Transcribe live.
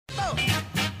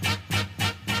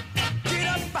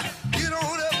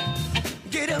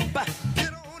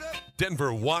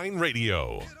Denver Wine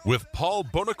Radio with Paul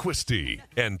Bonaquisti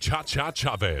and Cha-Cha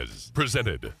Chavez.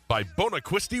 Presented by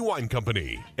Bonaquisti Wine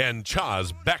Company and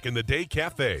Cha's Back in the Day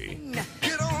Cafe.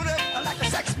 Get on up like a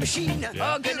sex machine.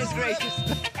 Oh, goodness gracious.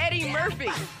 Eddie Murphy.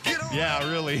 Yeah,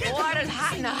 really. Water's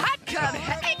hot in the hot tub.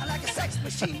 Hey. Like a sex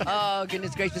machine. Oh,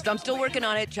 goodness gracious. I'm still working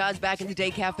on it. Cha's Back in the Day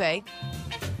Cafe.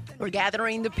 We're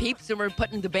gathering the peeps and we're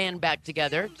putting the band back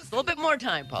together. Just a little bit more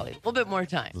time, Paulie. A little bit more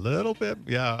time. A little bit.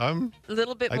 Yeah, A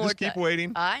little bit I more just keep time.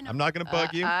 waiting. I know. I'm not going to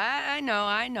bug you. I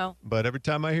know. But every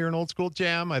time I hear an old school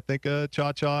jam, I think of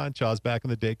Cha-Cha and Cha's Back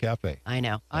in the Day Cafe. I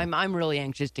know. I'm really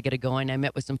anxious to get it going. I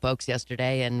met with some folks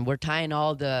yesterday, and we're tying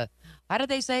all the, how do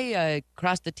they say,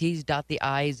 cross the T's, dot the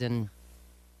I's, and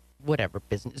whatever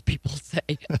business people say.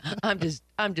 I'm just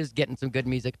getting some good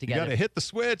music You together. got to hit the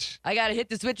switch. I got to hit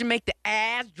the switch and make the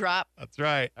ass drop. That's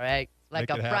right. All right. Like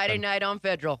Make a it Friday happen. night on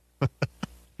Federal.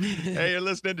 Hey, you're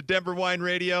listening to Denver Wine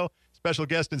Radio. Special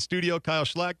guest in studio, Kyle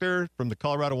Schlachter from the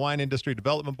Colorado Wine Industry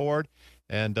Development Board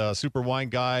and super wine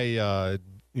guy.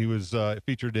 He was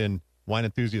featured in Wine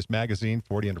Enthusiast Magazine,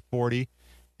 40 Under 40.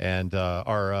 And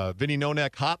our Vinny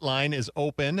Nonek hotline is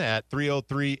open at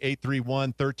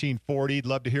 303-831-1340.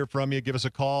 Love to hear from you. Give us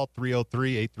a call,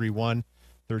 303-831-1340.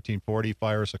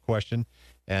 Fire us a question.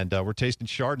 And we're tasting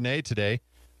Chardonnay today.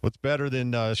 What's better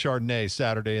than Chardonnay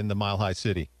Saturday in the Mile High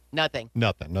City? Nothing.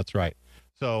 Nothing. That's right.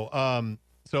 So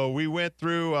so we went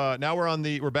through, now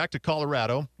we're back to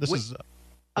Colorado.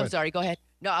 I'm sorry. Go ahead.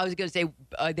 No, I was going to say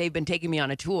they've been taking me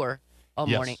on a tour all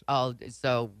Yes. morning.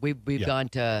 So we've gone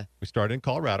to We started in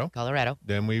Colorado. Colorado.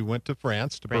 Then we went to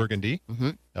France, Burgundy.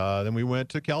 Mm-hmm. Then we went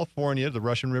to California, the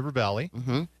Russian River Valley.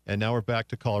 Mm-hmm. And now we're back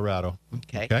to Colorado.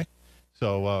 Okay. Okay.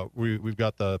 So we've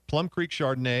got the Plum Creek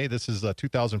Chardonnay. This is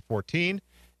 2014.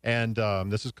 And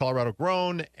this is Colorado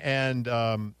grown. And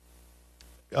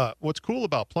what's cool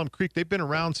about Plum Creek, they've been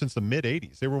around since the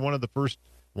mid-'80s. They were one of the first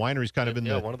wineries kind of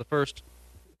one of the first.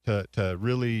 to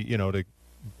really, to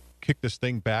kick this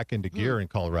thing back into gear in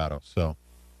Colorado. So,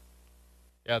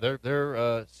 Yeah,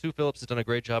 they're Sue Phillips has done a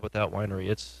great job with that winery.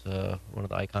 It's one of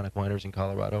the iconic wineries in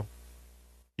Colorado.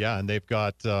 yeah, and they've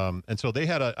got, and so they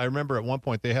had I remember at one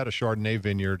point they had a Chardonnay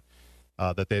vineyard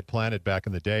that they had planted back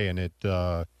in the day, and it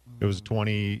was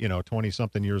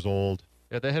 20-something years old.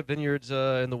 Yeah, they had vineyards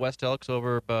in the West Elks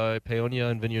over by Paonia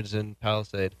and vineyards in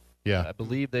Palisade. Yeah. I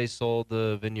believe they sold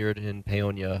the vineyard in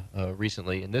Paonia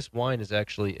recently, and this wine is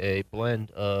actually a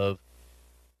blend of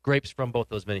grapes from both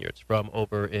those vineyards, from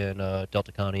over in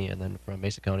Delta County and then from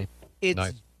Mesa County. It's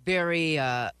Nice. very,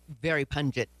 very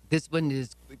pungent. This one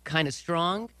is kind of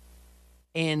strong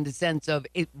in the sense of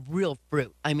it real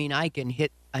fruit. I can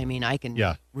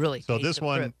Yeah. really So taste this the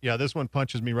one, fruit. yeah, this one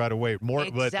punches me right away. More,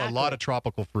 but a Exactly. lot of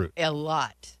tropical fruit. A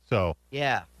lot. So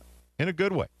Yeah. in a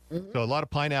good way. Mhm. So a lot of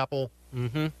pineapple.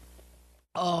 Mm-hmm.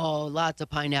 Oh, lots of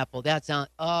pineapple.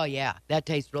 Oh, yeah. That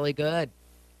tastes really good.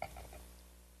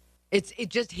 It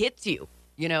just hits you.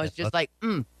 It's just like,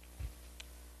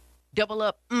 double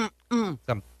up,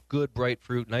 Some good bright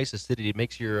fruit, nice acidity. It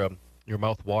makes your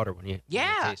mouth water when you Yeah,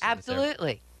 taste it. It's there.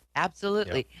 absolutely.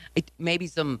 Absolutely. Maybe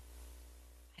some,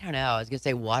 I don't know, I was going to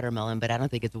say watermelon, but I don't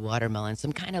think it's watermelon.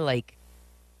 Some kind of like,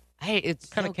 it's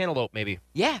Kind of cantaloupe, maybe.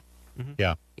 Yeah.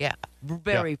 Yeah. Yeah.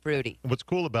 Very fruity. What's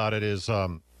cool about it is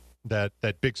that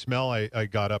big smell I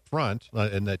got up front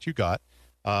and that you got.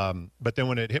 But then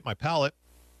when it hit my palate,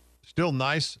 still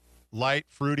nice, light,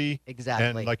 fruity. Exactly.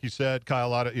 And like you said, Kyle, a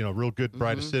lot of, real good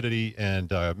bright acidity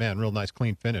and, man, real nice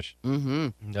clean finish. Mm-hmm.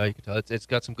 No, you can tell it's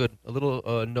got some good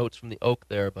little notes from the oak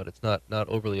there, but it's not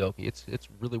overly oaky. It's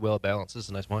really well balanced. This is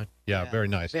a nice wine. Yeah, very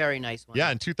nice. Very nice one.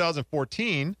 Yeah, in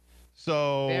 2014.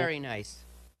 So, Very nice.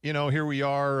 here we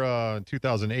are in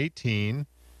 2018.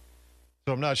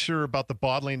 So I'm not sure about the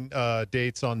bottling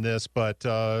dates on this, but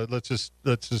let's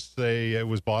just say it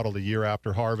was bottled a year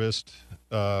after harvest,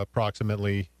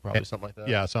 approximately. Probably something like that.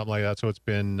 Yeah, something like that. So it's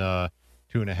been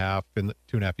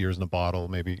 2.5 years in the bottle,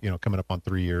 maybe coming up on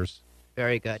 3 years.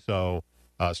 Very good. So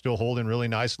still holding really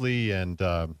nicely, and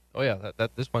Oh yeah,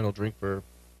 that this wine will drink for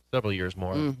several years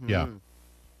more. Mhm. yeah.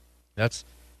 That's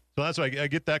So that's why I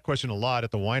get that question a lot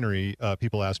at the winery.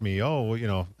 People ask me, how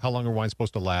long are wines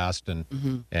supposed to last? And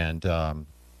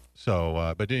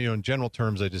but in general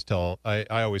terms, I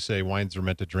always say wines are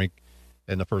meant to drink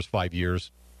in the first 5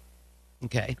 years.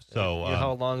 Okay. So you know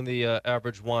how long the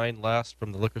average wine lasts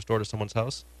from the liquor store to someone's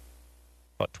house?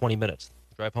 About 20 minutes.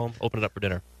 Drive home, open it up for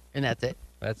dinner. And that's it.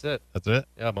 That's it. that's it.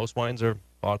 Yeah, most wines are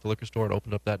bought at the liquor store and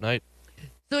opened up that night.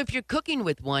 So if you're cooking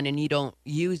with one and you don't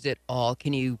use it all,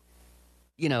 can you,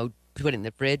 put it in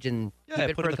the fridge and keep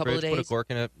it put for it in a the couple fridge, of put a days? cork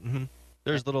in it. Mm-hmm.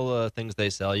 There's little things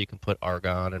they sell. You can put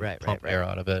argon and pump air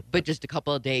out of it. But just a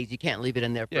couple of days. You can't leave it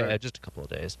in there for just a couple of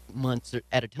days. months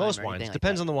at a time. Most wines.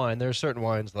 Depends on the wine. There are certain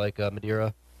wines like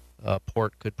Madeira.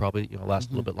 Port could probably last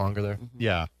a little bit longer there.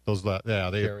 Yeah, those.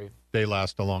 They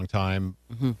last a long time.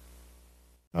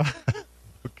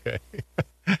 Okay.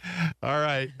 All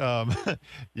right.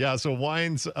 Yeah. So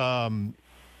wines. 2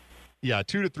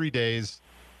 to 3 days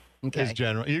is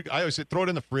general. I always say throw it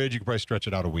in the fridge. You can probably stretch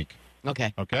it out a week.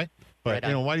 Okay. Okay. But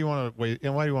why do you want to wait?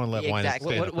 Why do you want to let wine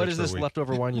stay? What is this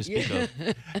leftover wine you speak of?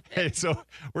 Hey, so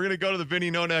we're gonna go to the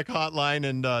Vinny Nonek hotline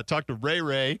and talk to Ray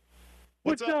Ray.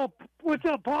 What's up? What's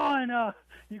up, Paul? And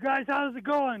you guys, how's it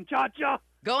going? Cha-cha.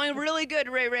 Going really good,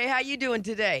 Ray Ray. How you doing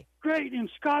today? Great. In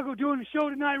Chicago, doing a show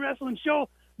tonight, wrestling show.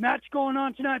 Match going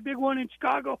on tonight, big one in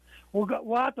Chicago. We'll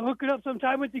have to hook it up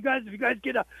sometime with you guys. If you guys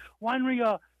get a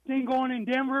winery thing going in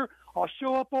Denver, I'll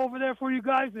show up over there for you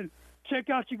guys and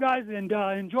check out you guys and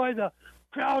enjoy the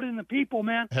crowd and the people,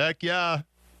 man. Heck yeah.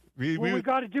 We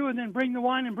got to do, and then bring the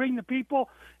wine and bring the people,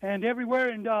 and everywhere.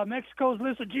 And Mexico's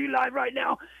listening to you live right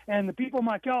now, and the people in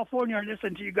my California are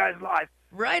listening to you guys live.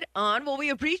 Right on. Well, we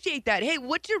appreciate that. Hey,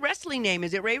 what's your wrestling name?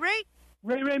 Is it Ray Ray?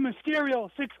 Ray Ray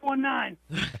Mysterio, 619,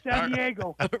 San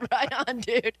Diego. Right on,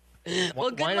 dude.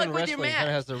 Well, good wine luck and with your wrestling match. kind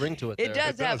of has the ring to it. It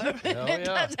does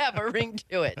have a ring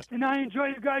to it. And I enjoy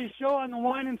you guys' show on the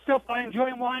wine and stuff. I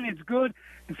enjoy wine. It's good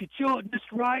if you chill it just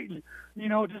right. And,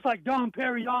 just like Dom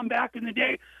Perignon back in the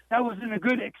day. That was in a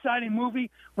good, exciting movie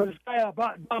where this guy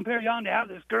bought Dom Perignon to have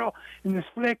this girl in this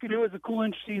flick, and it was a cool,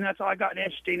 interesting. That's how I got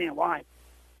interested in wine.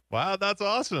 Wow, that's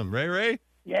awesome, Ray Ray.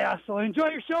 Yeah, so enjoy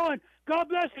your show, and God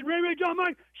bless. And Ray Ray John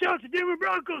Mike, shout out to Denver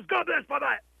Broncos. God bless.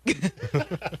 Bye-bye.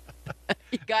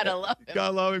 You gotta love him.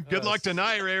 Gotta love him. Good luck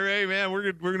tonight, Ray Ray. Man,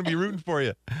 we're gonna be rooting for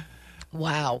you.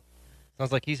 Wow.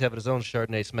 Sounds like he's having his own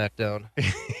Chardonnay smackdown.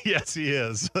 Yes, he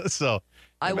is. So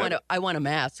I want a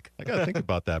mask. I gotta think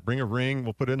about that. Bring a ring.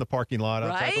 We'll put it in the parking lot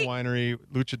outside the winery.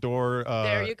 Luchador.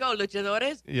 There you go,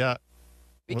 luchadores. Yeah.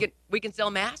 We can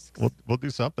sell masks. We'll do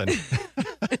something.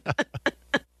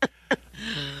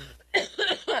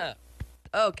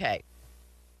 Okay.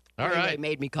 All right.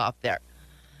 Made me cough there.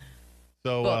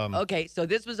 So okay, so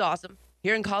this was awesome.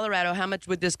 Here in Colorado, how much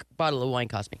would this bottle of wine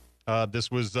cost me?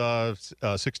 This was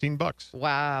 $16.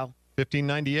 Wow.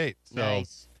 $15.98. So,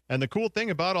 nice. And the cool thing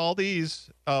about all these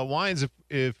wines,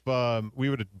 if we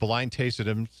would have blind tasted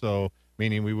them, so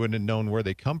meaning we wouldn't have known where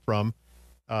they come from.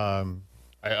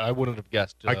 I wouldn't have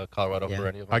guessed Colorado for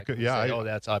any of them.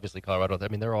 That's obviously Colorado. I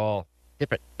mean, they're all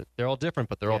different. They're all different,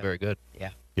 but they're all very good.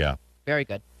 Yeah. Yeah. Very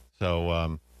good.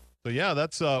 So,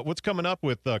 that's what's coming up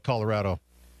with Colorado.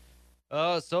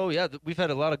 We've had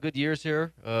a lot of good years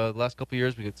here. The last couple of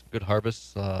years, we had some good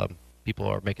harvests. People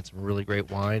are making some really great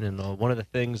wine, and one of the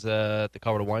things that the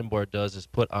Colorado Wine Board does is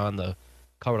put on the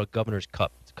Colorado Governor's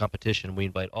Cup. It's a competition. We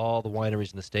invite all the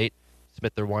wineries in the state to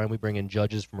submit their wine. We bring in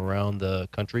judges from around the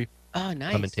country. Oh,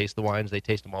 nice. Come and taste the wines. They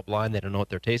taste them all blind. They don't know what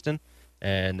they're tasting,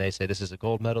 and they say this is a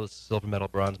gold medal, this is a silver medal,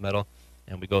 bronze medal,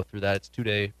 and we go through that. It's a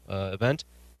 2-day event,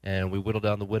 and we whittle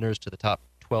down the winners to the top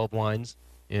 12 wines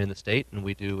in the state, and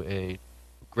we do a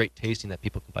great tasting that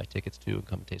people can buy tickets to and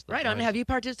come and taste those Right wines. on. Have you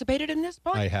participated in this,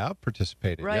 Paul? I have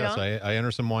participated. Right yes, on. I enter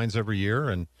some wines every year,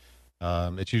 and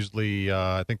it's usually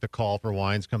I think the call for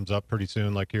wines comes up pretty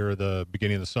soon, like here at the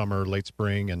beginning of the summer, late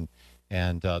spring, and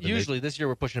usually this year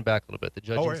we're pushing it back a little bit.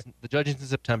 The judging's in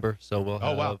September, so we'll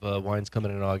have wines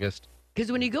coming in August.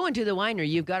 Because when you go into the winery,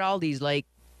 you've got all these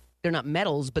they're not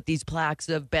medals, but these plaques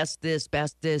of best this,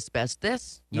 best this, best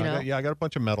this. You know? I got a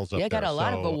bunch of medals up there. I got a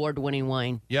lot of award-winning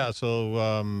wine. Yeah, so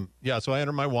I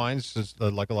enter my wines just,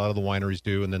 like a lot of the wineries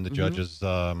do, and then the judges,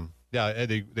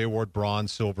 they award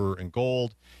bronze, silver, and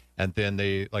gold, and then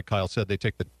they, like Kyle said, they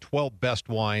take the 12 best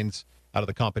wines out of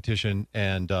the competition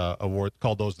and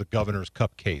call those the Governor's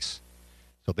Cup case.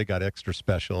 So they got extra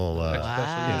special.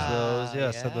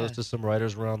 Send those to some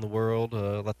writers around the world.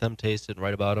 Let them taste it and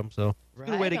write about them. So it's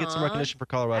a good way to get some recognition for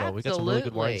Colorado. We got some really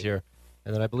good wines here.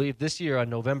 And then I believe this year on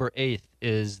November 8th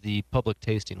is the public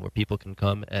tasting where people can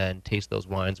come and taste those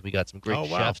wines. We got some great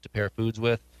chefs to pair foods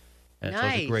with. And so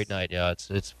it's a great night. Yeah,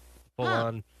 it's full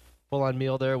on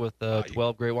meal there with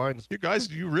 12 great wines. You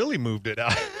guys, you really moved it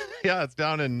out. Yeah, it's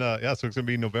down in so it's going to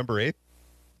be November 8th.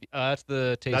 That's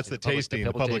the tasting. That's the tasting,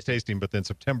 the public tasting. But then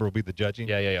September will be the judging.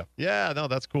 Yeah. Yeah, no,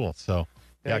 that's cool. So,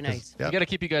 very nice. You got to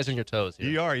keep you guys on your toes here.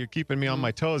 You're keeping me on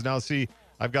my toes. Now, see,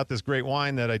 I've got this great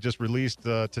wine that I just released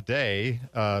today,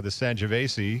 the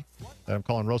Sangiovese, that I'm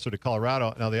calling Rosso de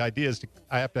Colorado. Now, the idea is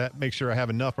I have to make sure I have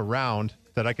enough around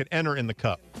that I could enter in the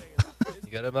cup.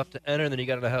 You got enough to enter, and then you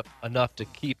got to have enough to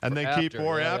keep. And then keep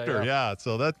more after. Yeah.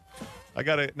 So I've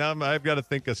got to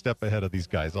think a step ahead of these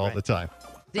guys all the time.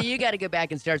 So you got to go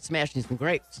back and start smashing some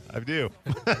grapes. I do.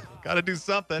 Got to do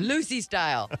something. Lucy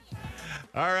style.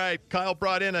 All right. Kyle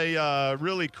brought in a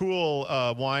really cool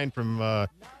wine from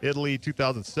Italy,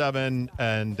 2007,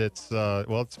 and it's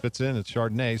it fits in. It's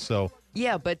Chardonnay. So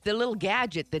yeah, but the little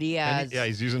gadget that he has.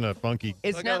 He's using a funky.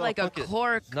 It's not like a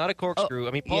cork. Not a corkscrew.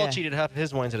 I mean, Paul cheated half of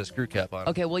his wines had a screw cap on.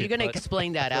 Okay, well, you're going to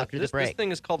explain that after the break. This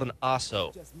thing is called an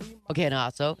asso. Okay, an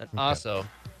asso. An asso.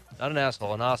 Not an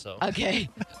asshole, an asso. Okay.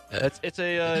 It's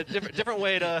a different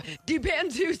way to.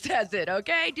 Depends who says it,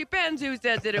 okay? Depends who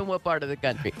says it in what part of the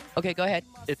country. Okay, go ahead.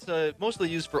 It's mostly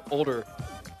used for older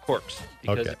corks.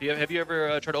 Because have you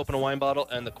ever tried to open a wine bottle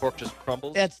and the cork just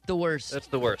crumbles? That's the worst. That's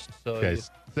the worst. So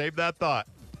save that thought.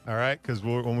 All right, because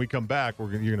when we come back, you're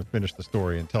going to finish the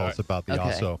story and tell us about the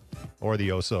Osso or the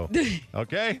Oso.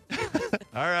 Okay?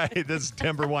 All right, this is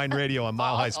Denver Wine Radio on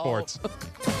Mile High Sports.